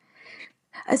afterwards.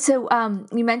 So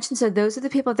you mentioned, so those are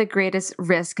the people at the greatest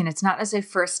risk, and it's not necessarily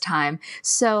first time.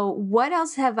 So what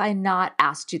else have I not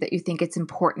asked you that you think it's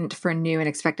important for new and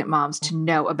expectant moms to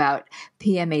know about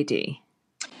PMAD?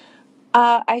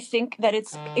 I think that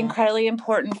it's incredibly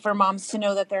important for moms to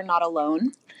know that they're not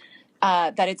alone,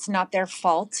 that it's not their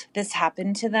fault this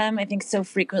happened to them. I think so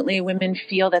frequently women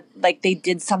feel that like they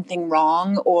did something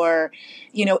wrong, or,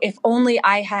 you know, if only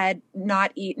I had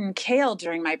not eaten kale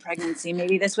during my pregnancy,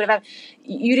 maybe this would have happened.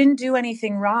 You didn't do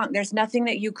anything wrong. There's nothing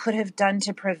that you could have done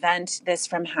to prevent this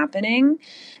from happening.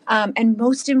 And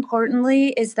most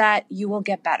importantly is that you will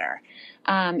get better.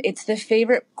 It's the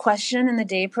favorite question in the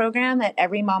day program that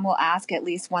every mom will ask at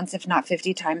least once, if not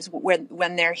 50 times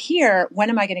when they're here. When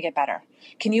am I going to get better?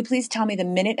 Can you please tell me the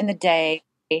minute in the day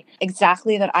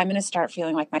exactly that I'm going to start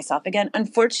feeling like myself again?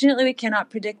 Unfortunately, we cannot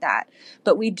predict that,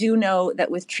 but we do know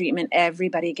that with treatment,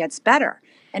 everybody gets better.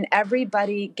 And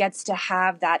everybody gets to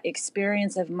have that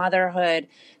experience of motherhood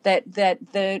that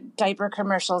the diaper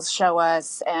commercials show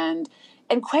us. And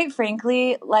quite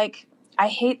frankly, like, I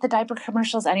hate the diaper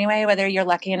commercials anyway, whether you're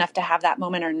lucky enough to have that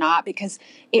moment or not, because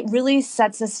it really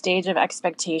sets a stage of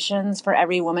expectations for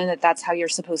every woman that that's how you're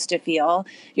supposed to feel.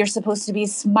 You're supposed to be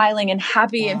smiling and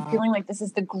happy and feeling like this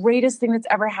is the greatest thing that's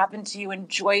ever happened to you, and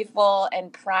joyful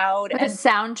and proud. With a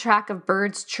soundtrack of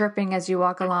birds chirping as you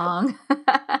walk along.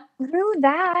 Through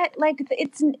that, like,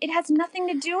 it has nothing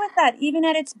to do with that, even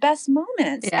at its best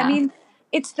moments. Yeah. I mean,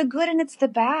 it's the good and it's the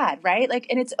bad, right? Like,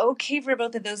 and it's okay for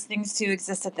both of those things to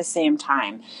exist at the same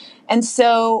time. And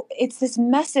so it's this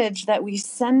message that we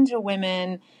send to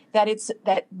women that it's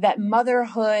that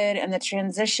motherhood and the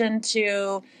transition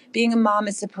to being a mom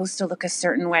is supposed to look a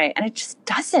certain way, and it just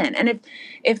doesn't. And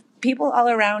if people all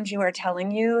around you are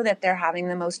telling you that they're having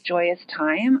the most joyous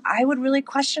time, I would really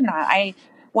question that. I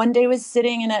one day was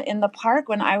sitting in the park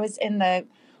when I was in the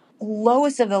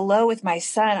lowest of the low with my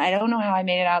son. I don't know how I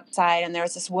made it outside. And there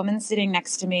was this woman sitting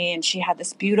next to me, and she had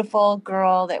this beautiful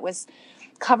girl that was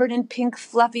covered in pink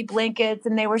fluffy blankets,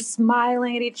 and they were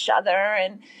smiling at each other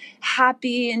and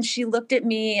happy. And she looked at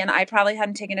me, and I probably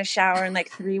hadn't taken a shower in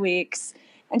like 3 weeks.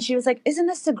 And she was like, "Isn't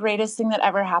this the greatest thing that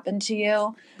ever happened to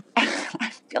you?" And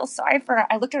I feel sorry for her.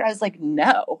 I looked at her, I was like,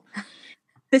 "No.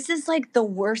 This is like the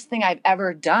worst thing I've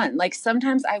ever done. Like,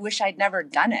 sometimes I wish I'd never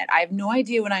done it. I have no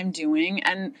idea what I'm doing.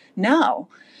 And no."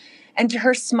 And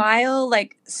her smile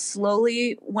like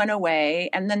slowly went away.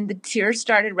 And then the tears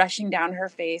started rushing down her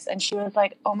face. And she was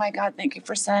like, "Oh my God, thank you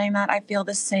for saying that. I feel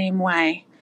the same way."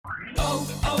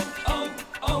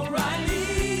 O'Reilly.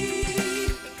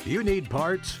 You need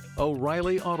parts?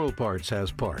 O'Reilly Auto Parts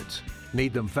has parts.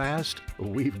 Need them fast?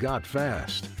 We've got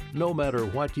fast. No matter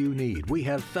what you need, we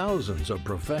have thousands of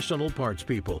professional parts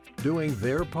people doing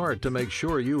their part to make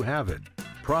sure you have it.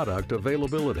 Product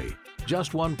availability.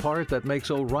 Just one part that makes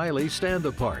O'Reilly stand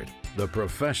apart. The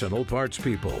professional parts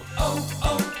people.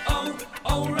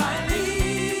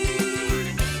 O'Reilly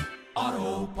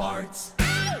Auto Parts.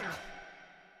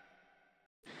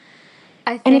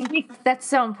 I think that's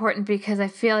so important, because I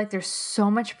feel like there's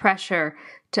so much pressure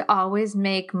to always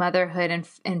make motherhood and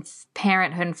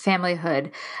parenthood and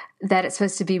familyhood that it's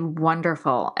supposed to be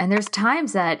wonderful. And there's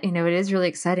times that, you know, it is really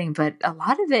exciting, but a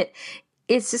lot of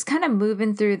it's just kind of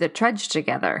moving through the trudge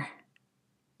together.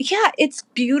 Yeah, it's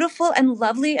beautiful and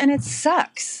lovely, and it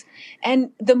sucks.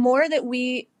 And the more that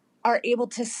we are able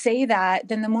to say that,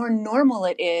 then the more normal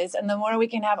it is, and the more we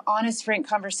can have honest, frank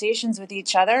conversations with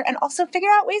each other, and also figure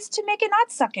out ways to make it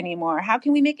not suck anymore. How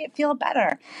can we make it feel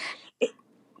better?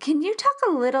 Can you talk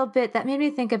a little bit, that made me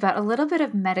think about a little bit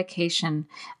of medication.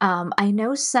 I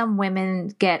know some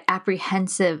women get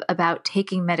apprehensive about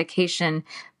taking medication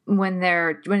when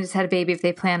it's had a baby, if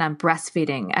they plan on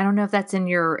breastfeeding. I don't know if that's in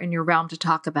your realm to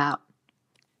talk about.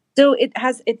 So it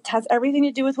has everything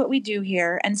to do with what we do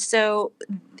here. And so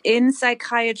in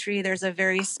psychiatry, there's a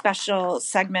very special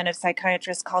segment of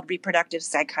psychiatrists called reproductive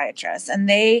psychiatrists. And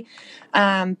they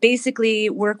basically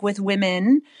work with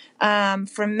women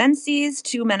from menses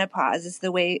to menopause is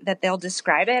the way that they'll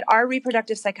describe it. Our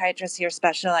reproductive psychiatrists here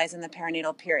specialize in the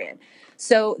perinatal period.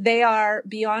 So they are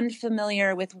beyond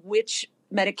familiar with which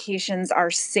medications are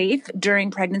safe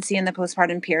during pregnancy and the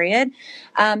postpartum period.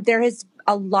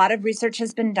 A lot of research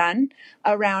has been done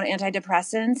around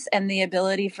antidepressants and the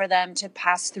ability for them to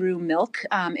pass through milk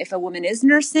if a woman is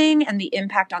nursing, and the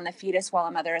impact on the fetus while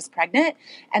a mother is pregnant.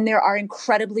 And there are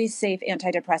incredibly safe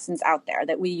antidepressants out there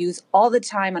that we use all the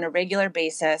time on a regular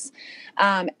basis.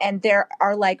 And there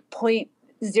are like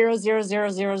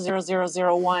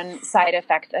 0.00000001 side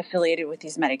effects affiliated with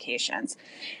these medications.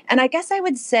 And I guess I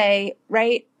would say,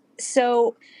 right,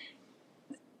 so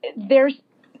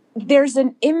there's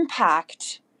an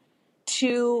impact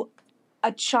to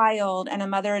a child and a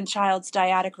mother and child's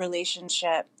dyadic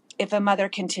relationship if a mother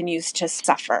continues to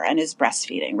suffer and is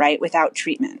breastfeeding, right, without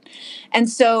treatment. And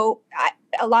so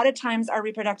a lot of times our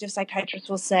reproductive psychiatrists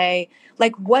will say,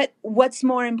 like, what's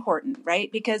more important,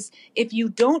 right? Because if you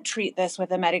don't treat this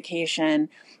with a medication,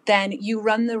 then you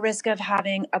run the risk of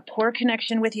having a poor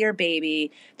connection with your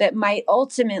baby that might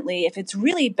ultimately, if it's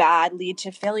really bad, lead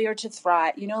to failure to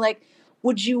thrive.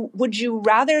 Would you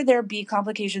rather there be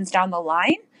complications down the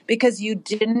line because you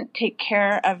didn't take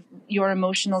care of your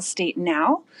emotional state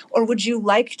now? Or would you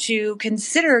like to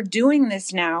consider doing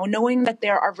this now, knowing that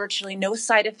there are virtually no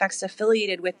side effects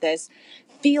affiliated with this?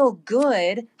 Feel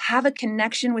good, have a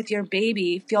connection with your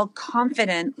baby, feel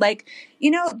confident.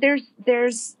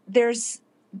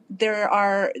 There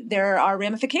are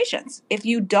ramifications if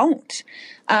you don't.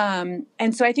 And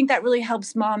so I think that really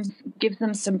helps moms, gives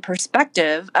them some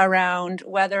perspective around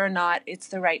whether or not it's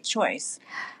the right choice.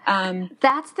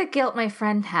 That's the guilt my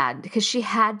friend had, because she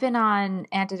had been on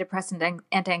antidepressant and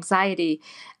anti-anxiety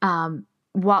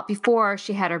before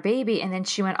she had her baby, and then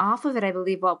she went off of it, I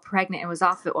believe, while pregnant, and was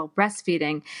off of it while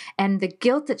breastfeeding. And the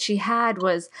guilt that she had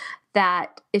was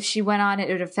that if she went on it,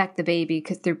 it would affect the baby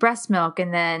through breast milk.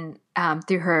 And then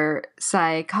through her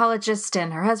psychologist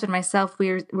and her husband, myself,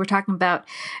 we're talking about,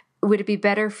 would it be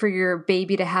better for your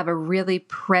baby to have a really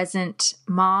present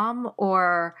mom,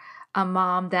 or a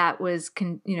mom that was,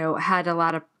 had a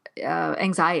lot of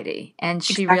anxiety? And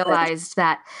she realized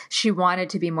that she wanted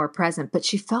to be more present, but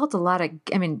she felt a lot of,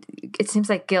 it seems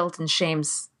like guilt and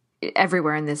shame's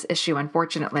everywhere in this issue,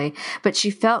 unfortunately, but she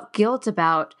felt guilt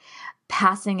about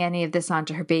passing any of this on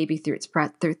to her baby through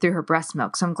her breast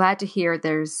milk. So I'm glad to hear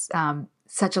there's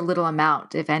such a little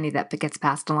amount, if any, that gets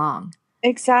passed along.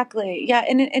 Exactly. Yeah.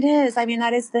 And it is.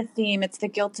 That is the theme. It's the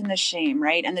guilt and the shame,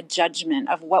 right? And the judgment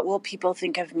of what will people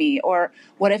think of me, or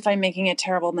what if I'm making a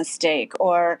terrible mistake,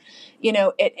 or,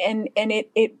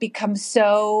 it becomes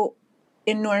so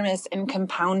enormous and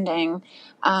compounding.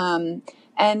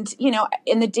 And,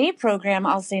 in the day program,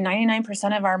 I'll say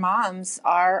 99% of our moms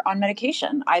are on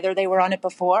medication. Either they were on it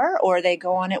before or they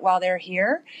go on it while they're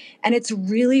here. And it's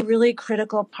really, really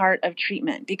critical part of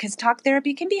treatment, because talk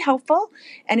therapy can be helpful.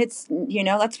 And it's,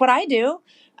 that's what I do.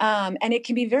 And it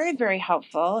can be very, very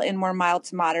helpful in more mild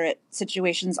to moderate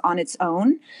situations on its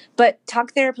own. But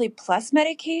talk therapy plus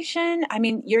medication,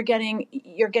 you're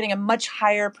getting a much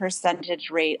higher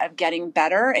percentage rate of getting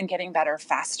better, and getting better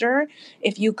faster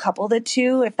if you couple the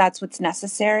two, if that's what's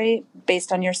necessary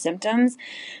based on your symptoms.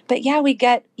 But yeah, we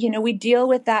deal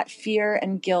with that fear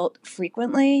and guilt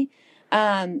frequently.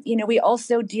 We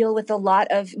also deal with a lot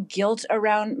of guilt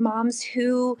around moms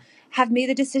who have made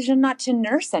the decision not to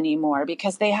nurse anymore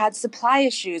because they had supply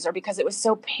issues, or because it was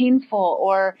so painful,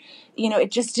 or,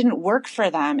 it just didn't work for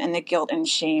them, and the guilt and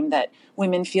shame that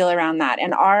women feel around that.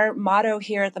 And our motto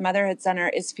here at the Motherhood Center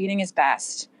is feeding is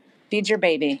best. Feed your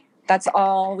baby. That's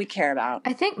all we care about.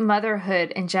 I think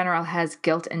motherhood in general has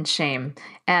guilt and shame.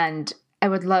 And I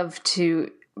would love to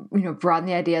broaden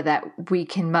the idea that we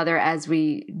can mother as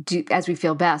we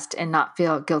feel best, and not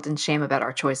feel guilt and shame about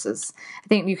our choices. I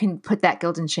think you can put that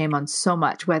guilt and shame on so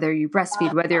much, whether you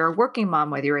breastfeed, whether you're a working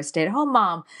mom, whether you're a stay-at-home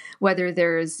mom, whether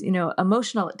there's,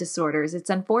 emotional disorders. It's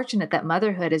unfortunate that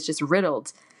motherhood is just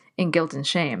riddled in guilt and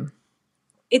shame.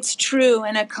 It's true.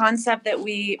 And a concept that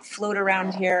we float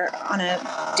around here on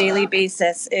a daily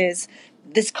basis is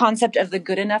this concept of the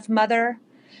good enough mother,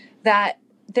 that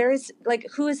there's like,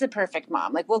 who is the perfect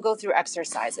mom? Like, we'll go through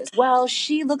exercises. Well,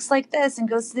 she looks like this and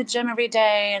goes to the gym every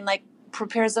day and like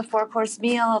prepares a 4-course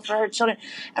meal for her children.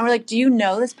 And we're like, do you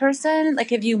know this person?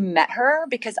 Like, have you met her?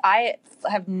 Because I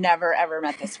have never, ever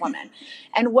met this woman.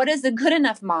 And what does a good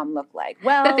enough mom look like?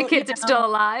 Well, that the kids are still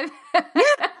alive.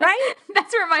 Yeah, right?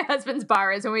 That's where my husband's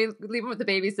bar is when we leave them with the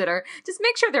babysitter. Just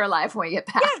make sure they're alive when we get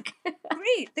back. Yeah,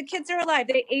 great. The kids are alive.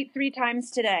 They ate 3 times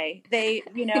today. They,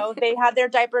 they had their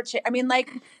diaper change. I mean,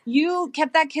 like, you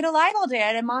kept that kid alive all day. I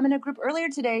had a mom in a group earlier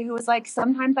today who was like,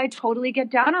 sometimes I totally get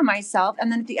down on myself.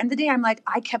 And then at the end of the day, I'm like,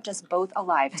 I kept us both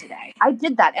alive today. I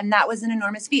did that. And that was an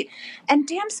enormous feat. And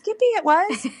damn skippy it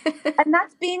was. And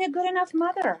that's being a good enough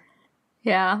mother.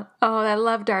 Yeah. Oh, I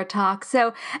loved our talk.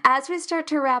 So as we start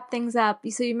to wrap things up,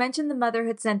 so you mentioned the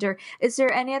Motherhood Center. Is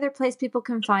there any other place people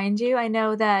can find you? I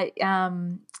know that, I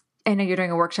know you're doing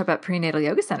a workshop at Perinatal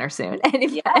Yoga Center soon.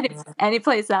 Any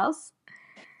place else?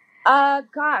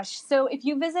 Gosh. So if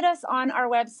you visit us on our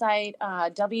website,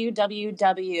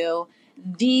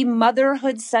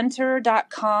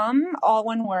 www.themotherhoodcenter.com, all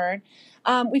one word,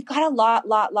 we've got a lot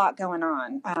going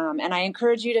on. And I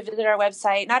encourage you to visit our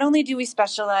website. Not only do we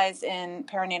specialize in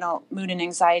perinatal mood and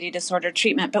anxiety disorder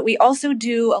treatment, but we also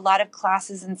do a lot of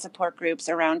classes and support groups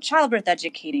around childbirth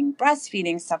educating,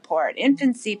 breastfeeding support,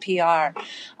 infant CPR.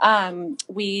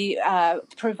 We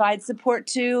provide support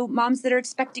to moms that are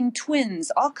expecting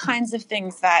twins, all kinds of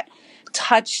things that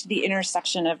touch the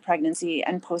intersection of pregnancy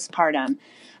and postpartum.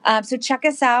 So check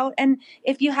us out. And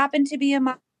if you happen to be a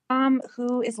mom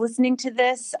who is listening to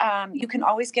this, you can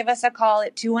always give us a call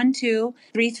at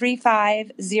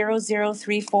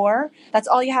 212-335-0034. That's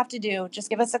all you have to do. Just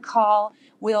give us a call.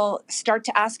 We'll start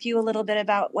to ask you a little bit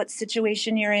about what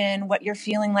situation you're in, what you're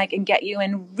feeling like, and get you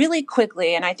in really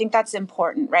quickly. And I think that's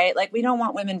important, right? Like, we don't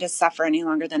want women to suffer any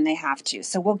longer than they have to.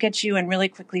 So we'll get you in really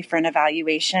quickly for an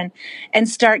evaluation and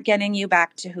start getting you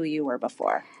back to who you were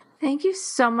before. Thank you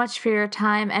so much for your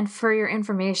time and for your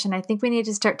information. I think we need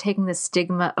to start taking the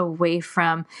stigma away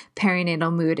from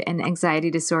perinatal mood and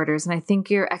anxiety disorders. And I think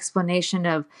your explanation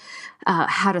of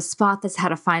how to spot this, how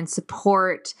to find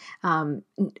support,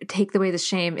 take away the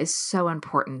shame is so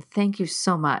important. Thank you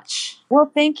so much.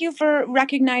 Well, thank you for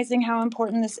recognizing how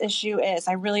important this issue is.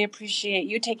 I really appreciate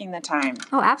you taking the time.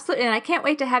 Oh, absolutely. And I can't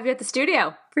wait to have you at the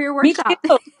studio for your workshop. Me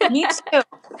too. Me too.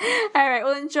 All right.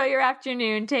 Well, enjoy your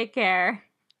afternoon. Take care.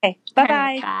 Okay.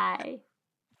 Bye-bye. Bye.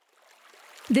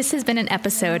 This has been an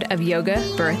episode of Yoga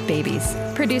Birth Babies,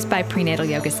 produced by Prenatal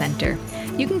Yoga Center.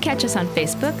 You can catch us on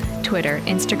Facebook, Twitter,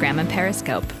 Instagram, and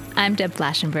Periscope. I'm Deb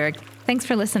Flaschenberg. Thanks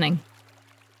for listening.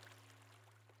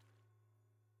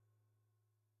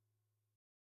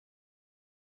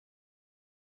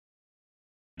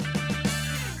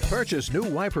 Purchase new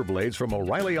wiper blades from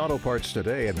O'Reilly Auto Parts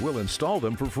today and we'll install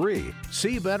them for free.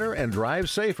 See better and drive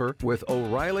safer with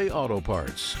O'Reilly Auto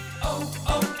Parts.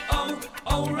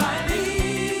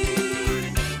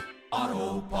 O'Reilly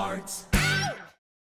Auto Parts.